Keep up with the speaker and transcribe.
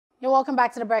You're welcome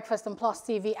back to the Breakfast on Plus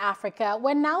TV Africa.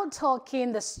 We're now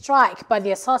talking the strike by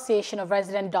the Association of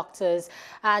Resident Doctors,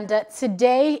 and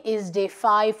today is day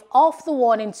 5 of the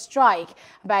warning strike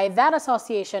by that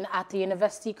association at the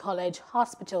University College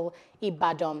Hospital,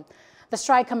 Ibadan. The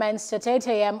strike commenced at 8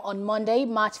 a.m. on Monday,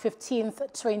 March 15th,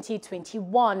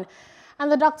 2021,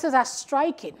 and the doctors are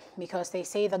striking because they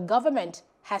say the government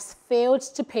has failed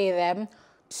to pay them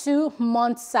 2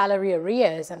 months' salary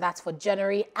arrears, and that's for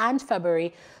January and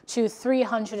February, to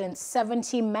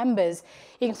 370 members,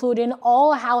 including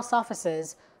all house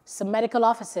officers, some medical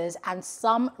officers, and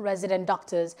some resident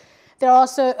doctors. They're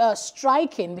also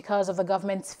striking because of the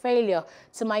government's failure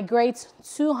to migrate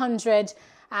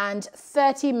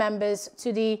 230 members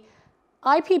to the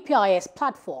IPPIS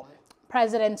platform.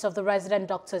 President of the resident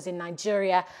doctors in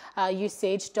Nigeria,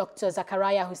 USAGE, Dr.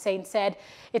 Zakaria Hussein, said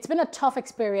it's been a tough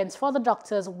experience for the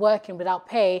doctors working without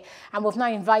pay, and we've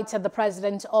now invited the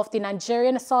president of the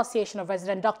Nigerian Association of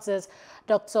Resident Doctors,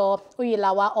 Dr.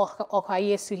 Uyilawa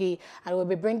Okhuaihesuyi, and we'll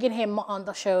be bringing him on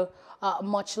the show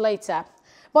much later.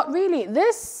 But really,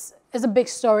 this is a big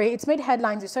story. It's made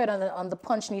headlines. We saw it on the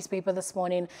Punch newspaper this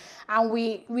morning, and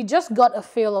we just got a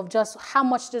feel of just how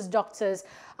much these doctors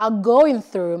are going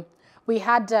through. We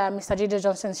had Mr. J.D.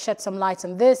 Johnson shed some light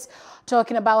on this,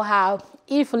 talking about how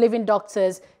if living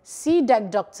doctors see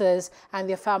dead doctors and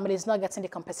their families not getting the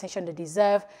compensation they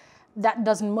deserve, that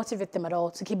doesn't motivate them at all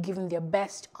to keep giving their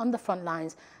best on the front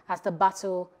lines as they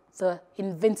battle the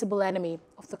invincible enemy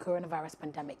of the coronavirus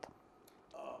pandemic.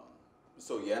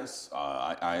 So yes,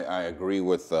 I agree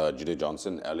with J.D.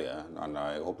 Johnson earlier, and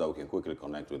I hope that we can quickly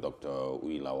connect with Dr.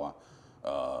 Uyilawa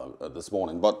this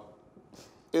morning. But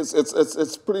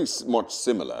it's pretty much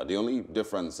similar. The only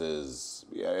difference is,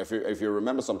 if you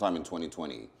remember, sometime in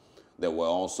 2020, there were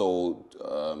also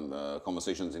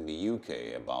conversations in the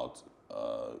UK about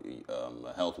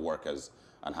health workers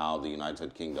and how the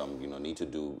United Kingdom,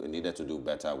 needed to do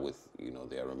better with,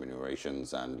 their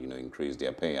remunerations and, increase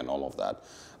their pay and all of that.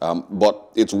 But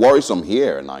it's worrisome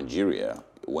here in Nigeria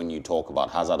when you talk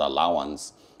about hazard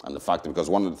allowance and the fact that, because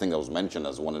one of the things that was mentioned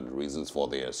as one of the reasons for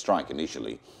their strike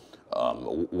initially,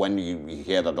 when you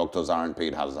hear that doctors aren't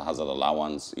paid hazard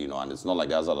allowance, and it's not like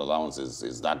the hazard allowance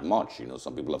is that much.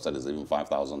 Some people have said it's even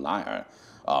 5,000 naira.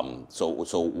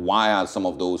 So why are some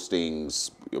of those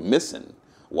things missing?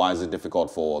 Why is it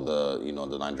difficult for the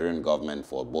Nigerian government,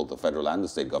 for both the federal and the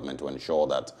state government, to ensure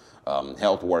that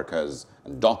health workers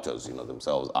and doctors,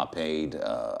 themselves are paid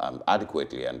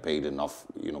adequately and paid enough,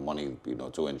 money,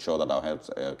 to ensure that our health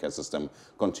care system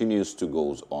continues to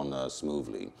go on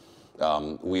smoothly?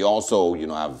 We also,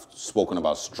 have spoken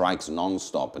about strikes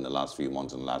non-stop in the last few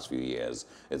months and the last few years.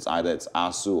 It's either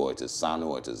ASU, or it is SANU,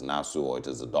 or it is NASU, or it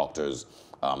is the doctors.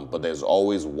 But there's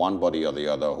always one body or the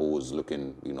other who is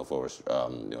looking, for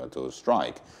to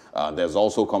strike. There's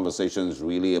also conversations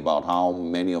really about how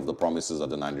many of the promises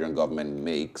that the Nigerian government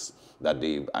makes that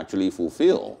they actually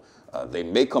fulfill. They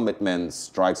make commitments,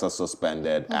 strikes are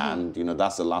suspended, and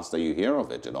that's the last that you hear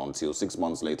of it, until 6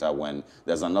 months later when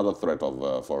there's another threat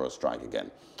of for a strike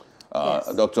again. Yes.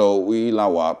 Dr.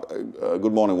 Uyilawa,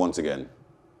 good morning once again.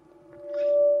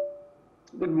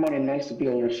 Good morning, nice to be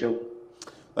on your show.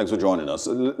 Thanks for joining us.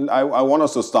 I want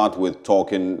us to start with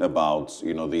talking about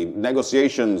the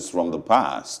negotiations from the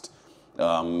past.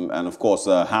 And of course,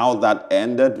 how that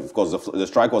ended. Of course, the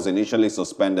strike was initially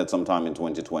suspended sometime in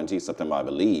 2020, September, I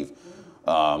believe.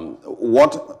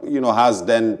 What has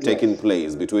then taken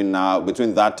place between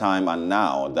that time and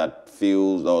now that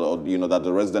feels, or that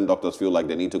the resident doctors feel like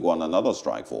they need to go on another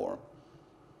strike for?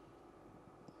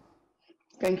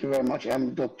 Thank you very much.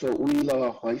 I'm Dr.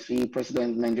 Uyilawa Okhuaihesuyi,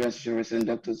 President of Nigerian Association of Resident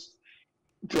Doctors.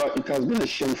 It has been a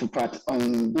shameful part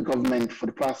on the government for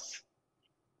the past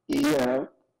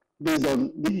year, based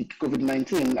on the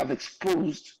COVID-19, have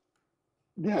exposed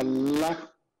their lack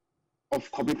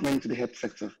of commitment to the health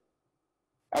sector.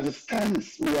 As it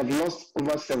stands, we have lost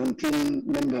over 17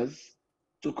 members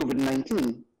to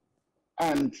COVID-19,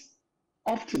 and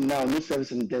up to now, no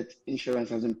service and death insurance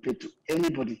has been paid to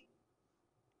anybody.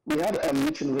 We had a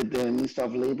meeting with the Minister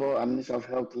of Labour and Minister of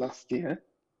Health last year,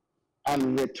 and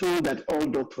we were told that all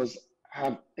doctors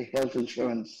have a health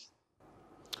insurance.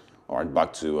 All right,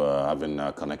 back to having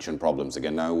connection problems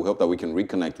again. Now, we hope that we can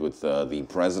reconnect with the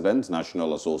President,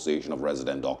 National Association of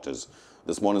Resident Doctors,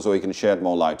 this morning so he can shed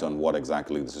more light on what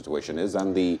exactly the situation is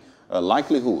and the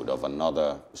likelihood of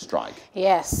another strike.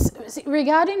 Yes.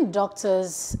 Regarding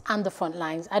doctors and the front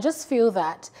lines, I just feel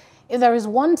that if there is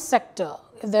one sector,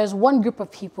 if there's one group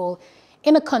of people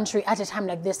in a country at a time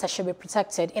like this that should be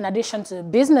protected, in addition to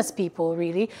business people,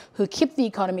 really, who keep the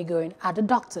economy going, are the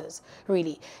doctors,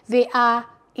 really. They are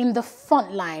in the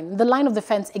front line, the line of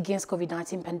defense against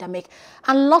COVID-19 pandemic,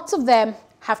 and lots of them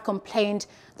have complained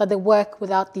that they work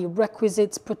without the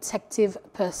requisite protective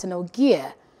personal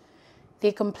gear.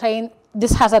 They complain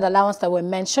this hazard allowance that we're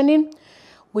mentioning.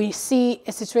 We see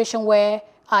a situation where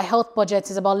our health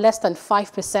budget is about less than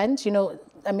 5%.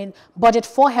 Budget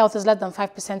for health is less than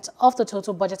 5% of the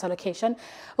total budget allocation.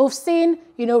 We've seen,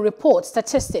 reports,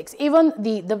 statistics. Even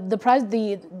the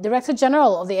Director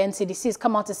General of the NCDC has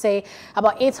come out to say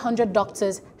about 800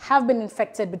 doctors have been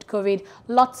infected with COVID.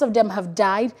 Lots of them have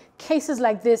died. Cases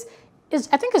like this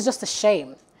I think it's just a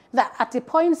shame that at the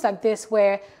points like this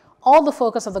where all the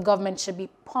focus of the government should be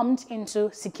pumped into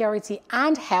security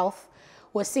and health,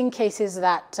 we're seeing cases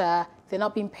that they're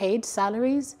not being paid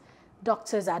salaries.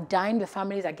 Doctors are dying, the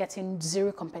families are getting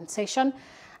zero compensation.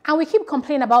 And we keep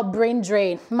complaining about brain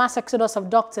drain, mass exodus of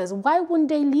doctors. Why wouldn't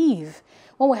they leave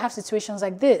when we have situations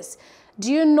like this?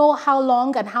 Do you know how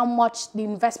long and how much the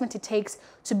investment it takes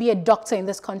to be a doctor in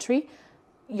this country?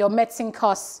 Your medicine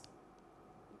costs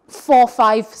 4,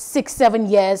 5, 6, 7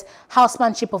 years,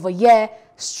 housemanship of a year,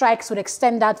 strikes would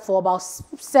extend that for about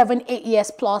 7, 8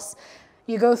 years plus.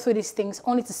 You go through these things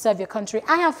only to serve your country.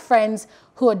 I have friends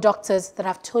who are doctors that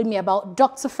have told me about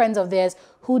doctor friends of theirs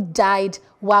who died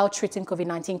while treating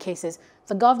COVID-19 cases.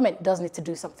 The government does need to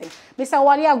do something. Mr.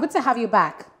 Walia, good to have you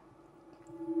back.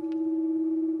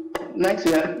 Nice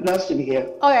to be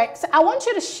here. All right, so I want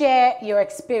you to share your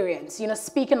experience,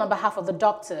 speaking on behalf of the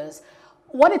doctors,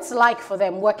 what it's like for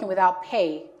them working without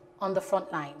pay on the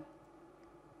front line.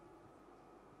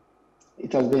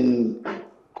 It has been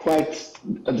quite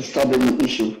a disturbing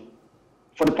issue.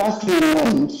 For the past 3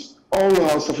 months, all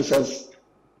house officers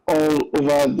all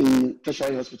over the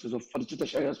tertiary hospitals, or 42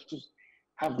 tertiary hospitals,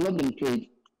 have not been paid.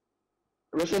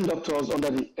 Resident doctors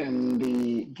under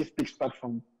the GiftPix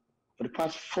platform for the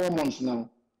past 4 months now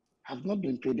have not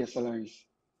been paid their salaries.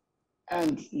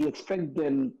 And you expect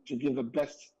them to give the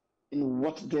best in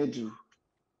what they do.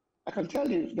 I can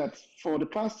tell you that for the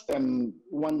past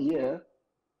 1 year,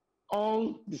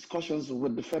 all discussions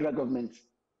with the federal government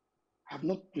have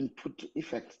not been put to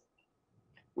effect.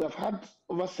 We have had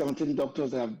over 17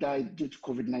 doctors that have died due to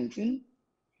COVID-19.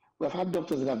 We have had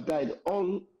doctors that have died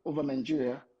all over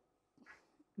Nigeria,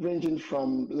 ranging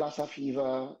from Lassa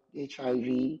fever,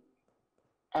 HIV,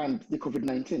 and the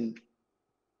COVID-19.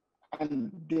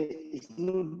 And there is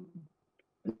no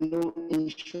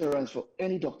insurance for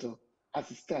any doctor as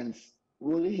it stands.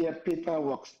 We only hear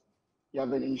paperwork. You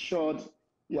have been insured,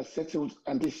 you are settled,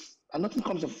 and nothing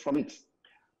comes up from it.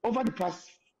 Over the past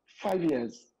 5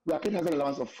 years, we are paid hazard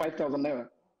allowance of 5,000 naira,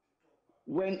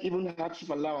 when even hardship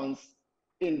allowance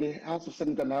in the House of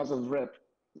Senate and the House of Rep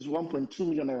is 1.2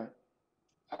 million naira.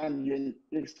 And you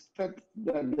expect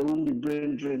that there won't be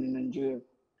brain drain in Nigeria.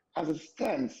 As it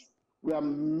stands, we are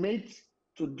made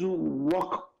to do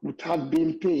work without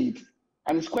being paid.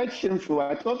 And it's quite shameful.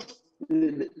 I thought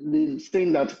the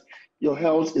saying that your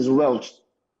health is wealth,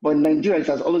 but in Nigeria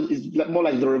it's more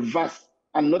like the reverse,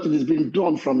 and nothing is being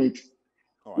done from it.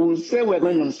 Right. We will say we're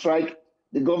going on strike,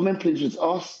 the government pleads with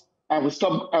us, and we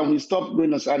stop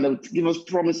going on strike, and they will give us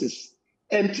promises,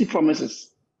 empty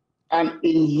promises. And a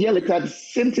year later, the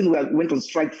same thing we went on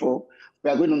strike for,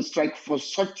 we are going on strike for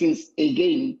such things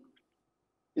again.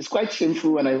 It's quite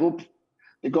shameful, and I hope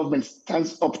the government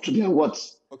stands up to their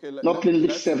words, not paying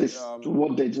lip service to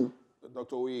what they do.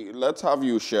 Dr. Uyi, let's have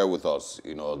you share with us,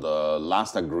 the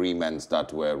last agreements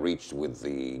that were reached with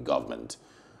the government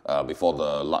before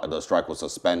the strike was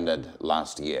suspended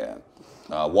last year.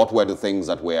 What were the things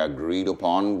that were agreed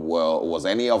upon? Was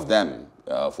any of them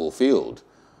fulfilled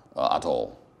at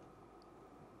all?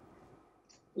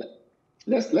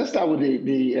 Let's start with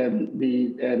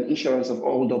the insurance of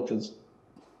all doctors.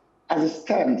 As it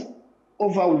stands,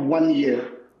 over 1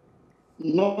 year,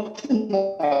 nothing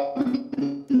has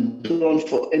been done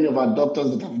for any of our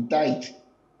doctors that have died.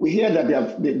 We hear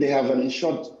that they have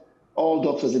insured all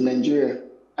doctors in Nigeria,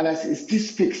 and as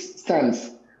this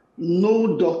stands,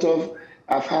 no doctor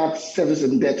have had service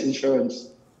and death insurance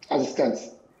as it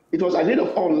stands. It was agreed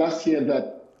upon last year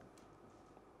that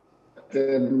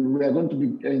we are going to be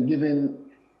given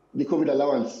the COVID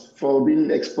allowance for being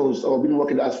exposed or being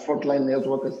working as frontline health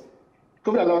workers.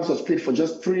 COVID allowance was paid for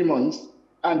just 3 months,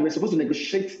 and we're supposed to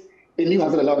negotiate a new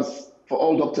hazard allowance for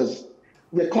all doctors.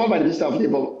 We were called by the Minister of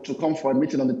Labour to come for a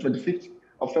meeting on the 25th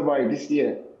of February this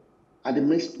year, and the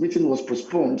meeting was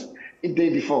postponed a day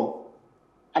before.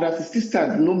 And as it still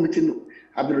stands, no meeting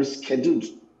has been rescheduled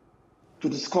to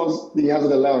discuss the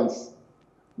hazard allowance.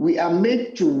 We are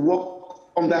made to work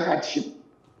under hardship,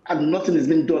 and nothing is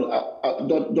being done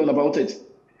about it.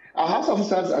 Our house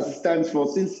officers, as it stands for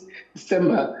since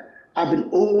December, have been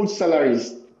owed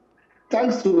salaries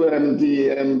thanks to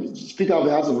the Speaker of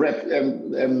the House of Rep,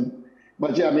 Bajia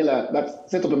Amila,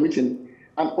 that set up a meeting,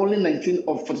 and only 19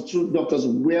 of 42 doctors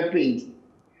were paid.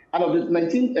 Out of the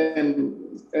 19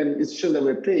 institutions that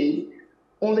were paid,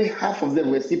 only half of them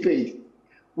were still paid.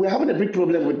 We're having a big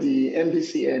problem with the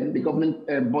MDCN, the government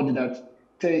body that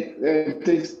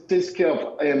takes care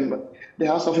of the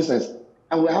House officers.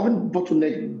 And we're having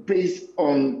bottleneck based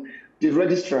on the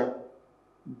registrar,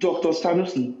 Dr.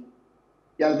 Sanusi.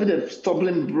 He has been a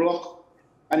stumbling block,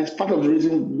 and it's part of the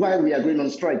reason why we are going on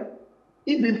strike.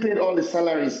 He's been paid all the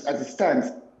salaries as it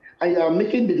stands, and you are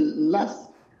making the last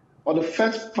or the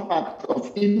first part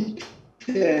of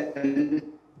intern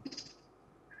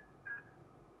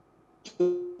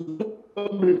to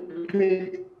be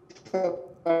paid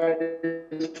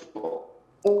for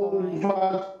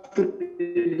over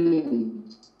 3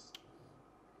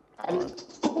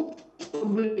 months.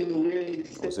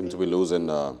 We seem to be losing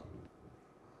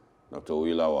Dr.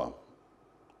 Uyilawa.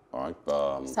 All right.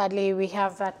 Sadly, we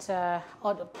have that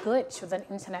odd glitch with the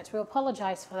internet. We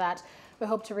apologize for that. We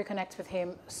hope to reconnect with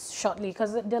him shortly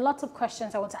because there are lots of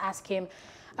questions I want to ask him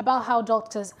about how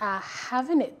doctors are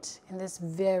having it in this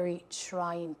very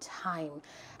trying time.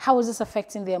 How is this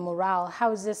affecting their morale?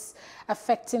 How is this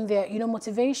affecting their,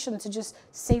 motivation to just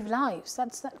save lives?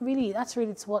 That's really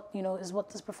what, is what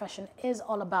this profession is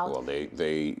all about. Well,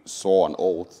 they saw an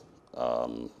oath. I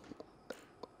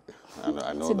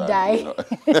know to that. Die.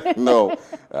 No,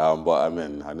 but I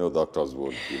mean, I know doctors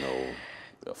would,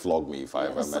 flog me if I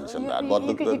ever mentioned that. But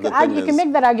you can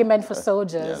make that argument for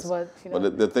soldiers. Yes.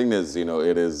 But the thing is,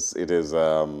 it is,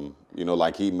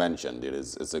 like he mentioned,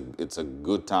 it's a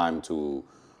good time to,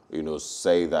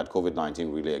 say that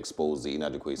COVID-19 really exposed the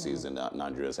inadequacies in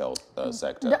Nigeria's health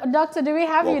sector. Doctor, do we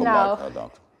have Welcome you now? back,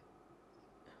 Doctor.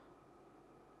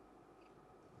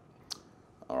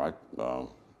 All right.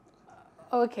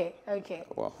 Okay.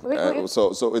 Well,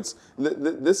 so it's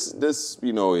this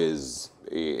is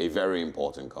a very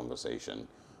important conversation,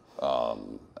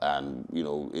 and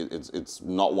it's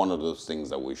not one of those things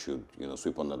that we should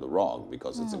sweep under the rug,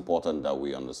 because it's important that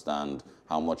we understand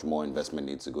how much more investment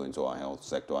needs to go into our health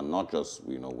sector, and not just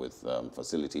with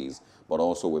facilities, but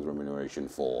also with remuneration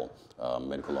for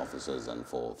medical officers and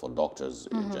for doctors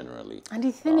generally. And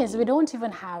the thing is, we don't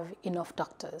even have enough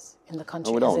doctors in the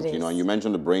country. No, we don't. As it is. And you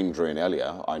mentioned the brain drain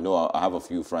earlier. I know I have a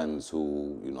few friends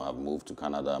who have moved to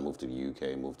Canada, moved to the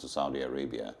UK, moved to Saudi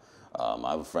Arabia.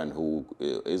 I have a friend who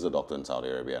is a doctor in Saudi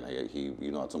Arabia, and he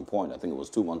at some point, I think it was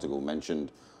 2 months ago,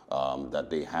 mentioned that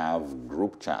they have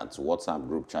group chats, WhatsApp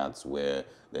group chats, where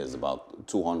there's about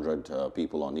 200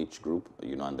 people on each group,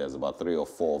 and there's about 3 or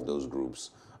 4 of those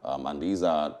groups. And these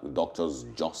are doctors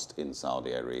just in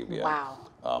Saudi Arabia. Wow.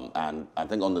 And I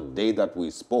think on the day that we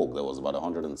spoke, there was about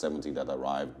 170 that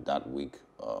arrived that week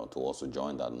to also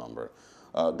join that number.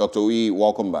 Dr. Uyi,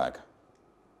 welcome back.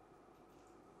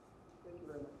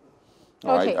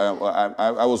 All Okay. right.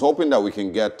 I was hoping that we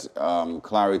can get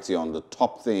clarity on the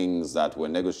top things that were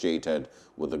negotiated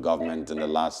with the government in the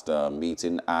last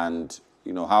meeting, and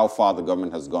how far the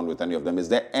government has gone with any of them. Is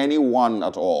there any one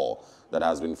at all that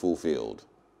has been fulfilled?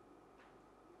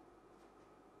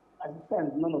 At this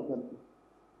time, none of them.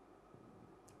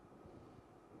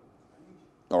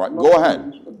 All right, go ahead.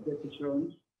 Not the death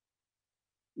insurance,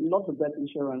 not the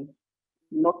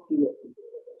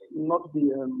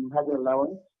hazard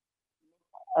allowance.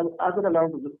 And hazard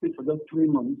allowance was paid for just 3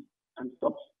 months and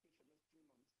stopped.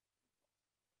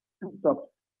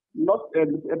 Not a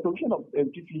provision of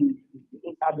PPE is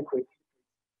inadequate.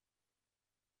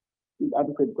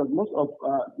 Because most of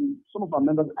some of our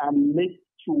members are made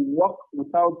to work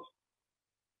without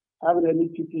having any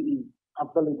PPE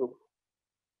available.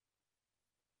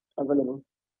 At the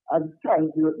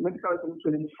time, the medical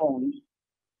training fund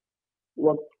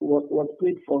was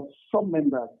paid for some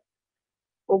members.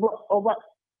 Over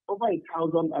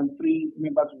 1,003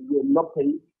 members were not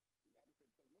paid.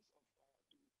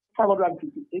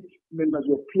 558 members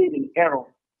were paid in error.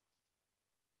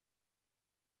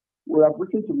 We have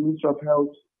written to the Ministry of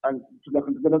Health and to the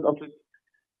Controller Office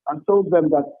and told them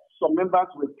that some members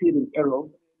were paid in error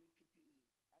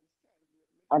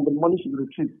and the money should be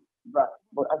retrieved back.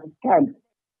 But at the time,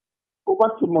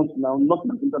 over 2 months now, nothing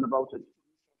has been done about it.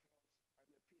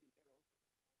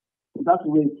 So that's the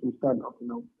way to stand up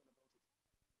now.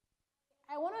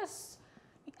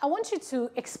 I want you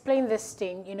to explain this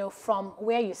thing, from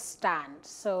where you stand,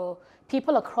 so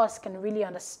people across can really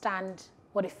understand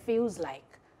what it feels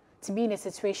like to be in a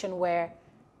situation where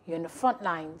you're in the front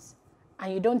lines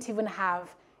and you don't even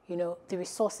have, the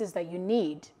resources that you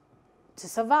need to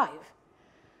survive.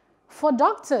 For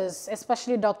doctors,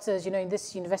 especially doctors, in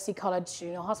this University College,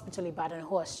 Hospital Ibadan,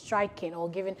 who are striking or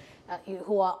giving,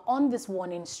 who are on this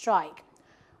warning strike,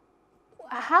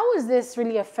 how is this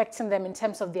really affecting them in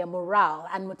terms of their morale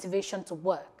and motivation to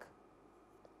work?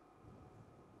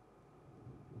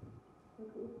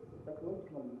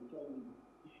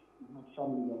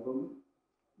 Family at home,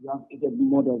 you have aged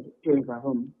mothers, parents at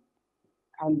home,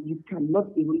 and you cannot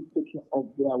even take care of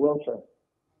their welfare.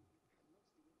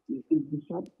 It's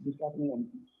disheartening and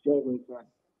very, very sad.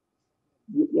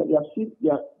 You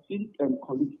have seen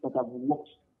colleagues that have worked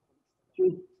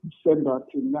since December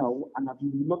till now and have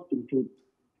not been paid.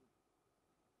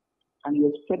 And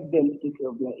you expect them to take care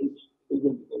of their aged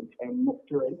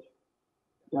parents,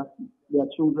 their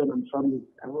children and families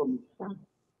at home. It's sad.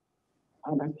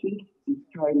 And I think it's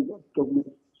time that government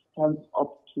stands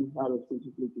up to our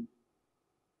responsibility.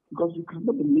 Because you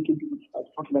cannot be making people as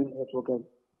frontline health workers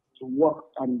to work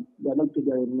and they are not paid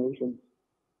their remuneration.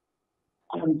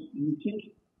 And you think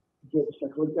they're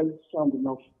psychologically sound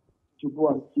enough to go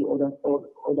and see other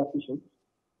patients?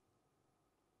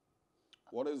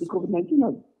 Because COVID-19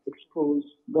 has exposed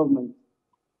government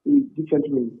in different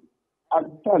ways. At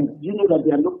the time, you know that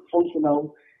there are no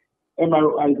functional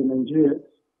MRIs in Nigeria.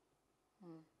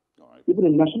 Even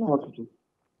in national hospitals.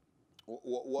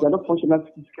 They are not functional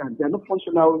CT scans. They are not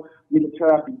functional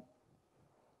radiotherapy.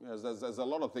 Yes, there's a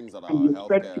lot of things that our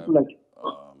healthcare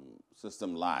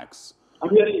system lacks. I'm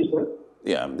hearing you, sir.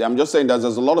 Yeah, I'm just saying that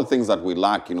there's a lot of things that we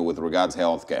lack, with regards to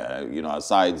healthcare.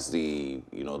 Aside the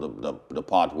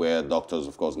part where doctors,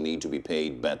 of course, need to be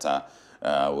paid better.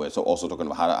 We're also talking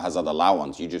about hazard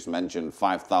allowance. You just mentioned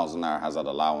 5,000 naira hazard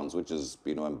allowance, which is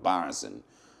embarrassing.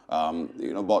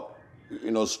 But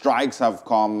strikes have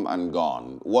come and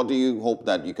gone. What do you hope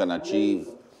that you can achieve?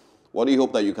 What do you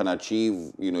hope that you can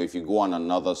achieve, if you go on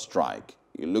another strike?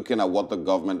 You're looking at what the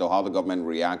government or how the government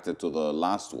reacted to the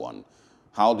last one.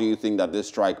 How do you think that this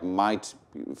strike might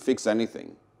fix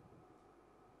anything?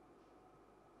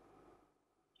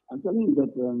 I'm telling you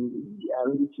that we are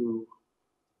ready to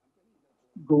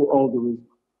go all the way.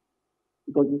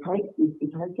 Because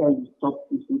it's high time to stop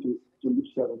listening to lip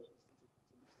service.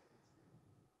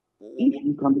 If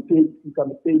you can be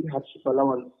paid hardship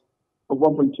allowance of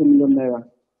 1.2 million naira,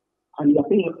 and you are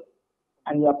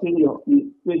paying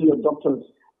your doctors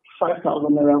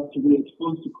 5,000 naira to be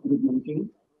exposed to COVID-19,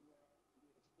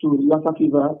 to Lassa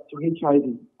fever, to HIV,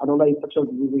 and other infectious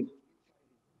diseases.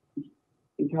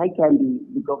 It's high time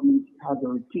the government has a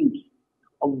repeat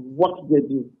of what they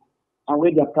do and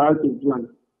where their priorities lie.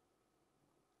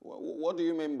 What do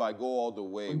you mean by go all the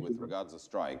way with regards to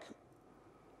strike?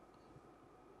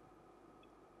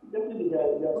 Definitely, they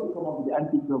are going to come up with the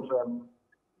antics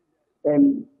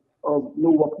of no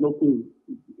work, no pay.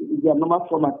 It's their normal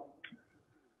format.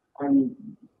 And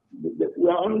we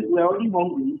are already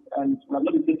hungry and we are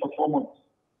not paid for 4 months.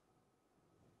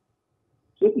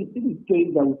 So if it's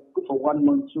paid that we go for 1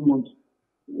 month, 2 months,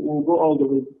 we'll go all the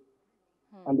way.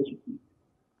 And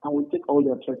we'll take all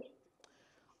their threats.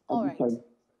 All right.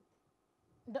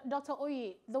 Dr.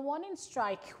 Oyi, the warning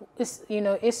strike is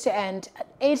to end at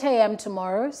 8 a.m.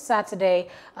 tomorrow, Saturday,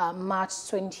 March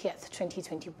 20th,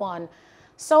 2021.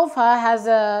 So far, has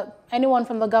anyone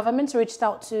from the government reached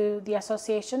out to the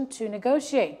association to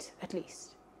negotiate, at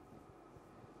least?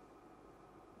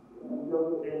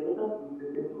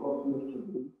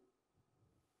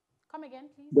 Come again,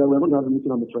 please. We're going to have a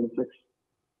meeting on the 26th.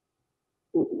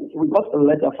 We got a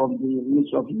letter from the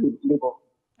Ministry of Labour.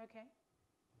 Okay.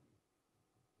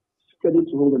 Scheduled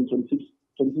to hold on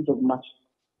 26th of March.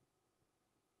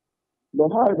 But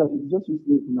however, it's just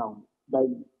weeks now.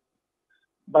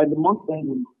 By the month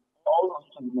ending, all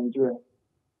hospitals in Nigeria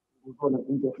will go on an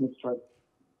indefinite strike.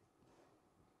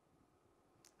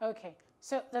 Okay,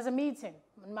 so there's a meeting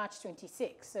on March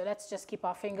 26th. So let's just keep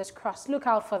our fingers crossed. Look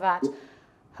out for that.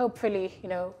 Hopefully,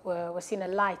 we're seeing a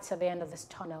light at the end of this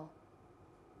tunnel.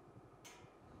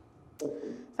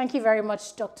 Thank you very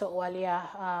much, Dr.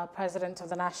 Uyilawa, President of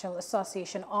the National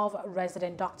Association of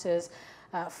Resident Doctors,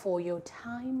 for your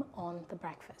time on The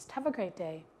Breakfast. Have a great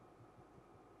day.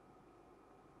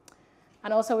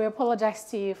 And also, we apologize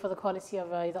to you for the quality of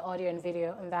the audio and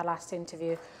video in that last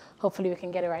interview. Hopefully, we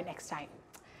can get it right next time.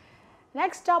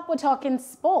 Next up, we're talking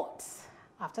sports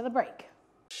after the break.